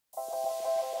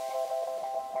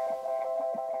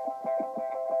Hi,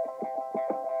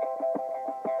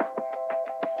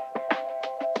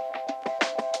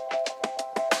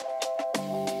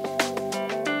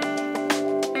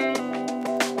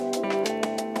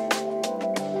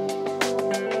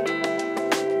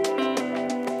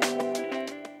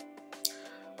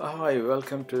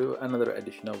 welcome to another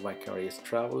edition of Vicarious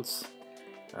Travels.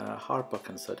 Harpa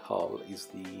Concert Hall is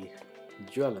the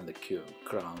jewel in the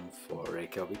crown for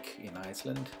Reykjavik in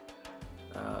Iceland.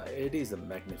 It is a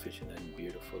magnificent and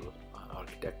beautiful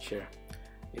architecture.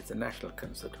 It's a national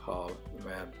concert hall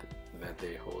where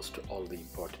they host all the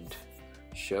important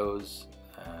shows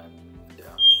and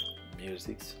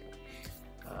musics.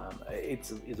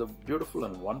 It's a beautiful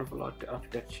and wonderful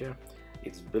architecture.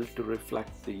 It's built to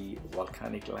reflect the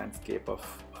volcanic landscape of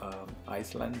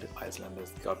Iceland. Iceland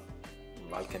has got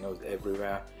volcanoes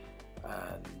everywhere,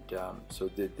 and so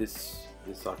this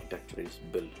architecture is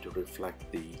built to reflect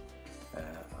the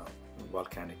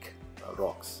volcanic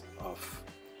rocks of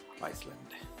Iceland.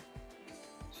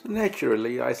 So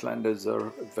naturally, Icelanders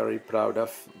are very proud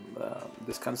of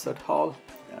this concert hall,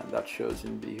 and that shows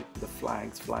in the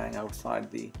flags flying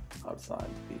outside the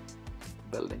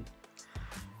building.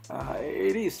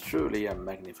 It is truly a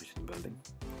magnificent building,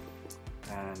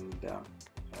 and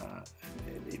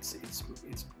it's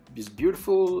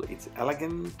beautiful, it's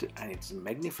elegant, and it's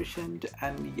magnificent,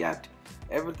 and yet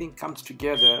everything comes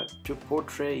together to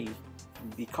portray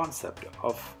the concept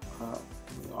of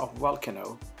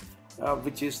volcano,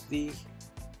 which is the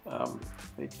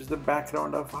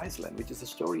background of Iceland, which is the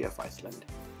story of Iceland,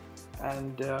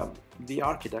 and the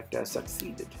architect has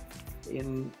succeeded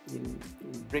in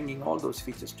bringing all those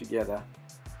features together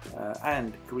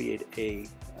and create a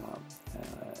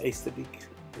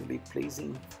aesthetically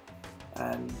pleasing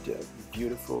and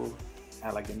beautiful,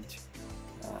 elegant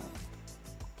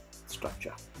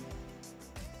structure.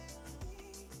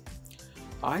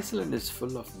 Iceland is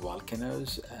full of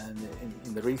volcanoes, and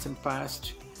in the recent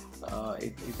past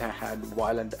it had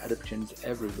violent eruptions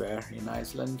everywhere in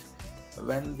Iceland.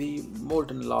 When the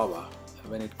molten lava,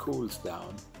 when it cools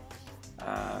down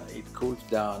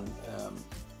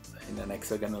in an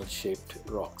hexagonal shaped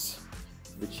rocks,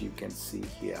 which you can see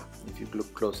here. If you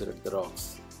look closer at the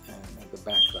rocks and at the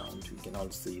background, you can all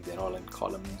see they're all in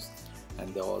columns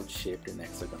and they're all shaped in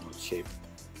hexagonal shape.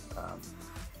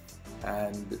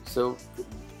 And so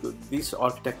these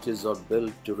architectures are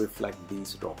built to reflect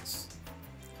these rocks,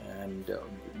 and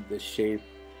the shape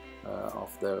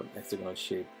of the hexagonal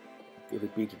shape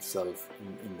repeats itself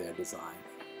in their design.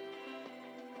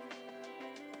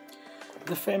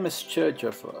 The famous church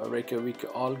of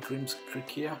Reykjavik,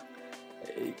 Allgrímskirkja,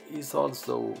 is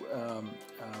also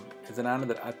is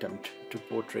another attempt to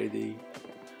portray the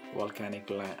volcanic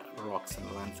rocks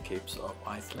and landscapes of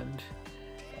Iceland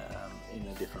in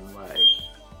a different way.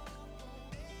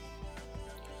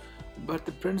 But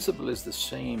the principle is the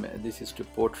same. This is to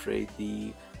portray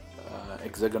the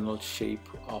hexagonal shape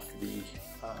of the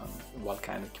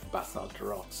volcanic basalt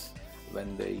rocks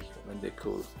when they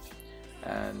cool.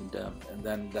 And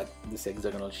then this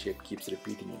hexagonal shape keeps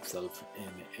repeating itself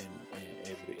in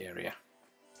every area.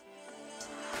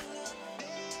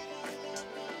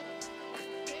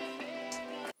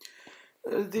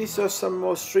 These are some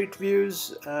more street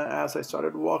views as I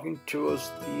started walking towards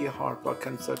the Harpa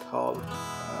Concert Hall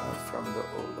from the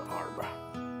old Harpa.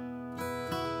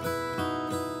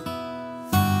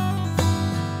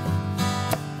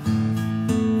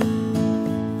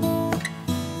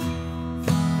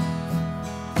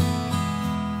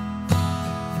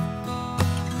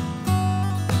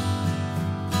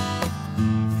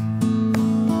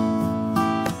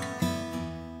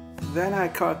 Then I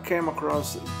came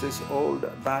across this old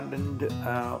abandoned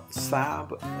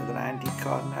Saab, an antique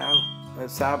car now.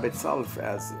 Saab itself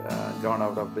has gone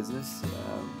out of business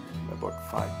about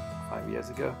five years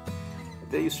ago.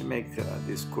 They used to make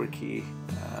these quirky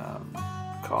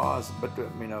cars, but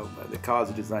the cars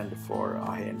are designed for a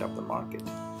high end of the market.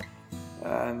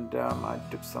 And I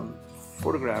took some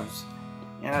photographs,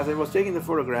 and as I was taking the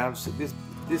photographs,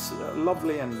 this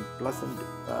lovely and pleasant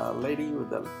lady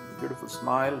with a beautiful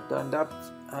smile turned up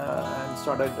and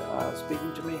started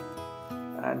speaking to me,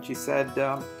 and she said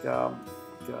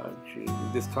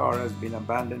this car has been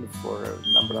abandoned for a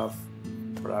number of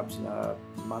perhaps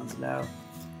months now,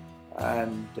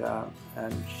 and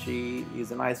she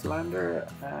is an Icelander,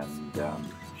 and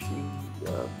she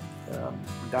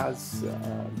does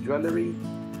jewelry.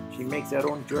 She makes her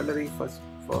own jewelry for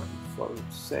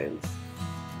sales.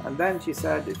 And then she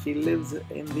said she lives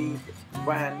in the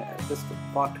van just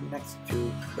parked next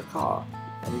to the car,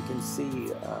 and you can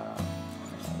see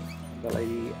the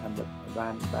lady and the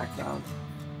van background.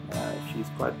 She's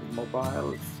quite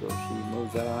mobile, so she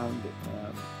moves around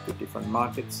to different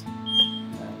markets.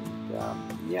 And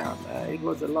yeah, it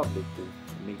was lovely to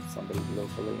meet somebody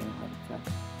locally in Harpa.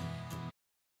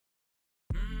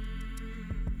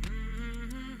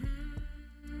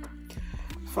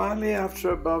 Finally,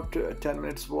 after about 10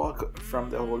 minutes walk from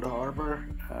the old harbor,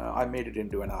 I made it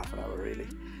into an half an hour really.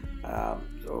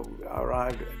 So I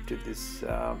arrived to this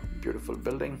beautiful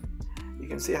building. You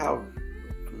can see how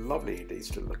lovely it is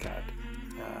to look at.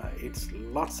 It's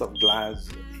lots of glass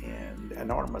and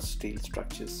enormous steel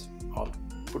structures all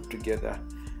put together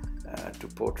to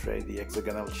portray the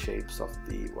hexagonal shapes of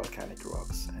the volcanic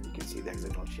rocks, and you can see the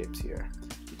hexagonal shapes here,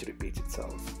 which repeats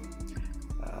itself.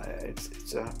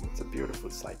 It's a beautiful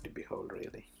sight to behold,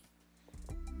 really.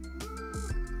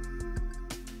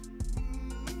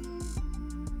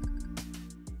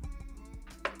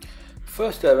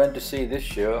 First, I went to see this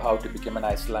show, How to Become an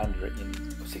Icelander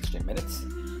in 60 Minutes.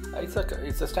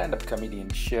 It's a stand-up comedian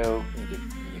show.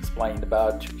 He explained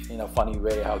about, in a funny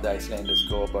way, how the Icelanders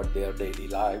go about their daily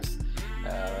lives,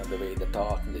 the way they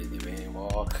talk, the way they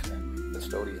walk, and the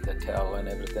stories they tell and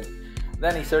everything.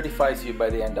 Then he certifies you by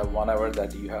the end of 1 hour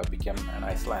that you have become an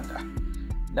Icelander.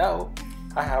 Now,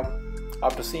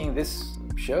 after seeing this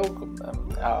show,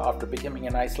 after becoming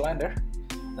an Icelander,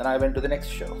 then I went to the next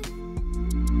show.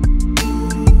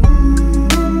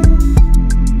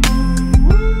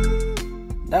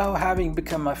 Now, having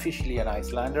become officially an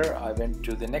Icelander, I went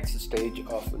to the next stage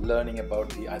of learning about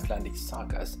the Icelandic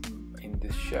sagas in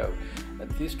this show.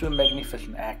 These two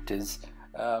magnificent actors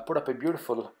put up a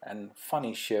beautiful and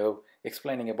funny show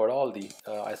explaining about all the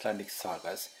Icelandic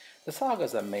sagas. The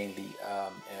sagas are mainly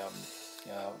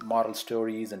moral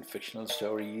stories and fictional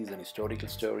stories and historical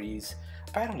stories.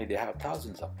 Apparently they have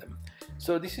thousands of them.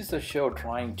 So this is a show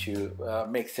trying to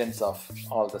make sense of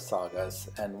all the sagas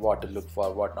and what to look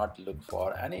for, what not to look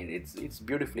for, and it's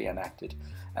beautifully enacted,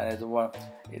 and it's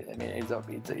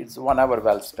 1 hour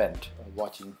well spent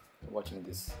watching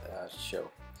this show.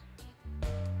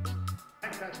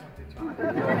 Okay, so we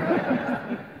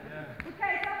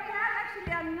have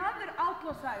actually another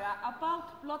outlaw saga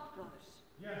about blood brothers.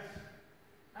 Yes,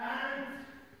 and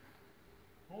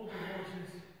hold your horses,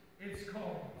 it's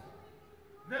called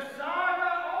The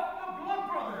Saga of the Blood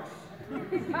Brothers.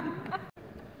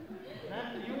 And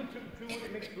you two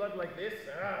mix blood like this,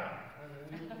 and you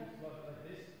mix blood like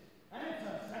this, and it's a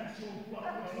sensual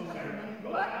blood mixing ceremony.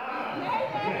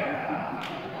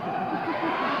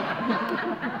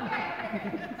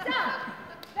 So,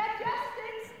 the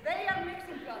Justins, they are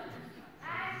mixing blood.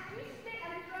 And Kristi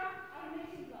and Trump are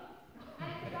mixing blood.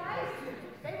 And guys,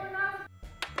 they were not...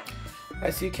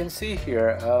 As you can see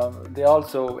here, they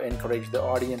also encourage the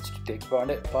audience to take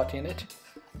part in it.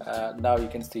 Now you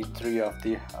can see 3 of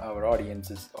our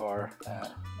audiences are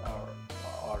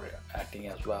acting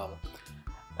as well.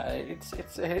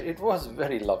 It was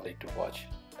very lovely to watch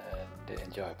and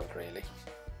enjoyable, really.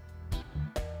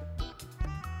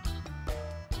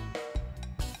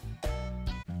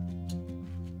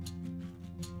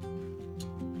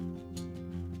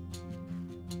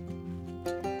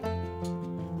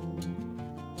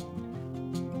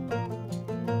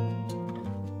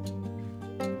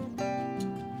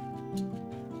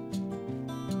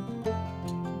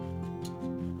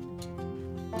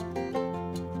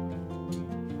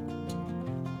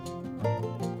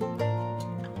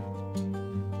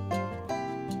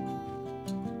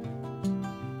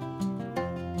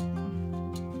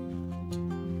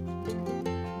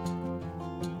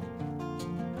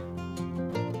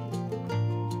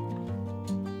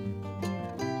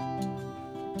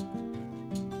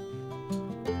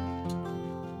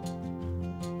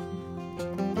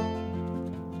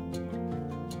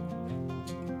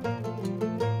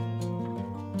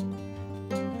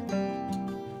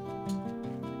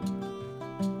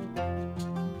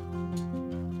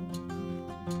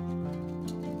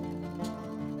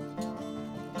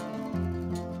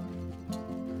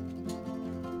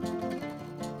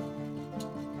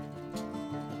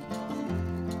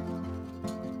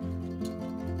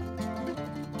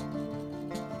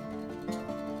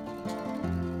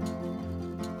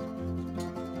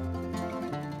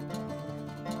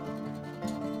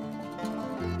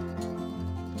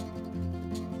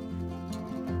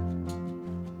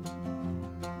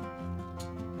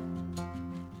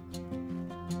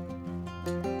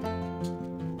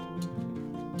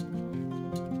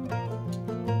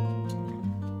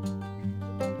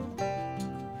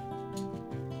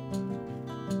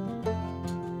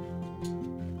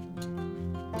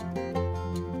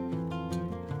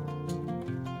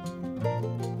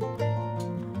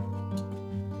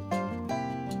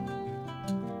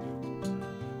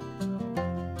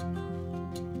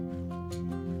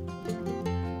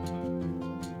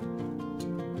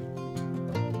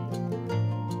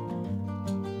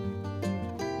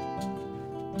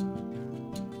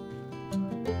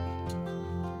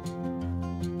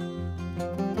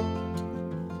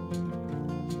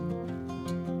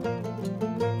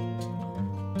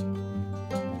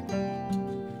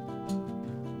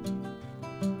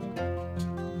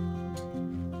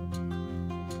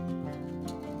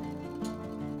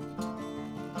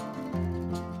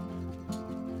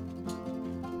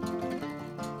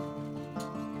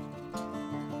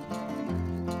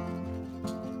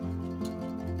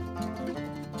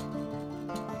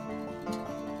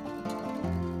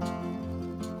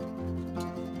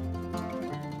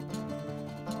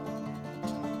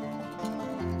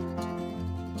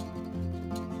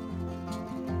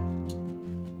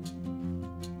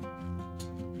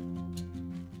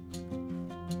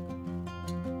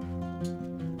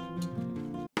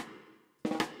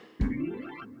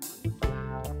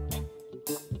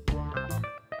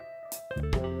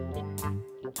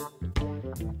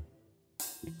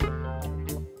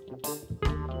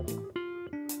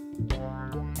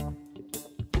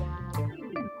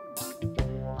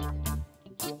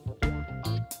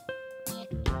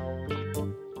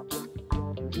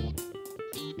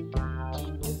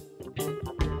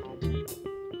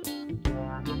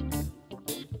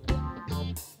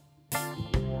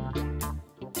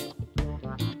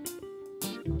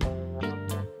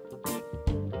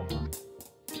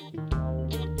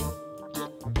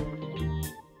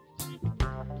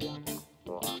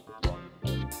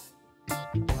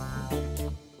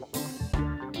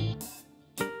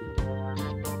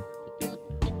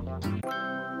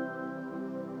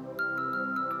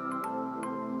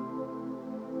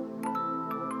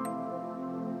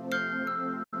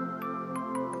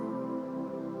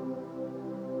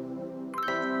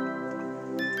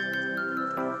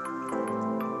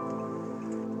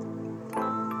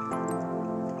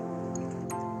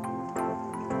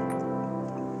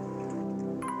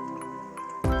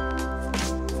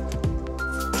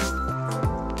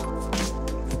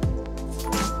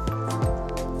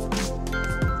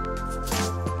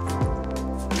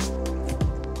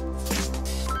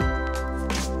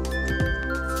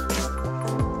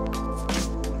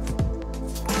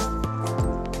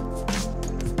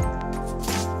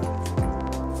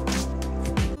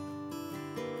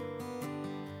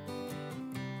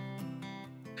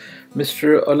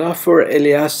 Mr. Olafur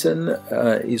Eliasson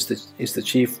is the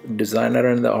chief designer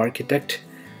and the architect,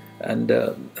 and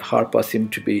Harpa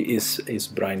seemed to be his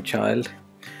brainchild.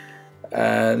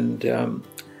 And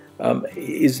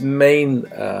his main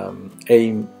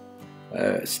aim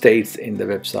states in the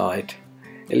website,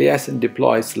 Eliasson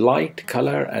deploys light,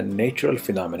 color, and natural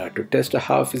phenomena to test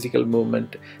how physical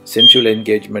movement, sensual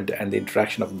engagement, and the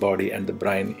interaction of body and the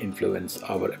brain influence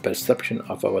our perception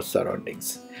of our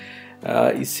surroundings.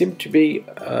 He seemed to be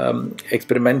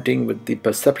experimenting with the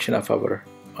perception of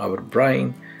our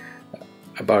brain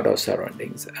about our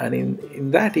surroundings, and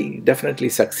in that he definitely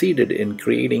succeeded in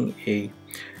creating a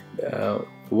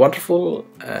wonderful,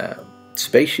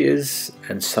 spacious,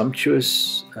 and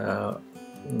sumptuous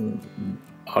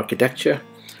architecture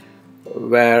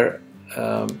where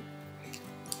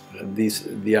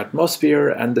the atmosphere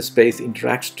and the space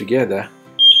interacts together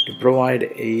to provide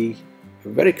a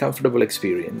very comfortable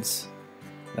experience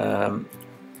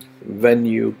when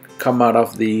you come out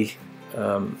of the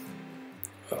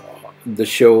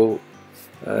show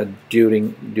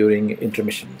during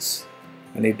intermissions,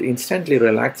 and it instantly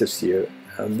relaxes you,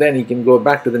 and then you can go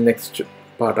back to the next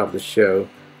part of the show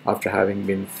after having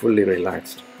been fully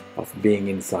relaxed of being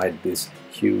inside this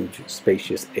huge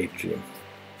spacious atrium.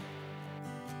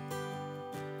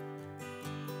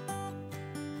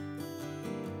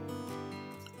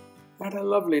 Had a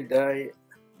lovely day,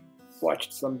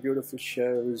 watched some beautiful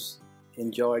shows,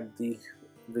 enjoyed the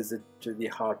visit to the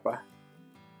Harpa,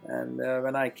 and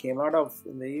when I came out of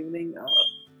in the evening,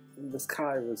 the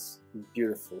sky was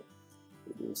beautiful.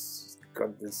 It was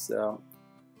got this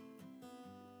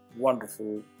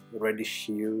wonderful reddish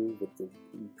hue with the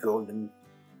golden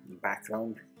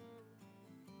background,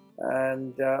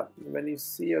 and when you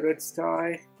see a red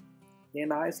sky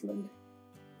in Iceland,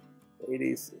 it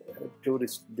is a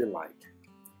tourist delight,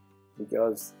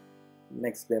 because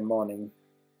next day morning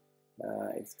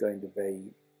it's going to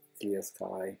be clear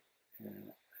sky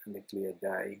and a clear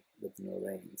day with no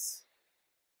rains.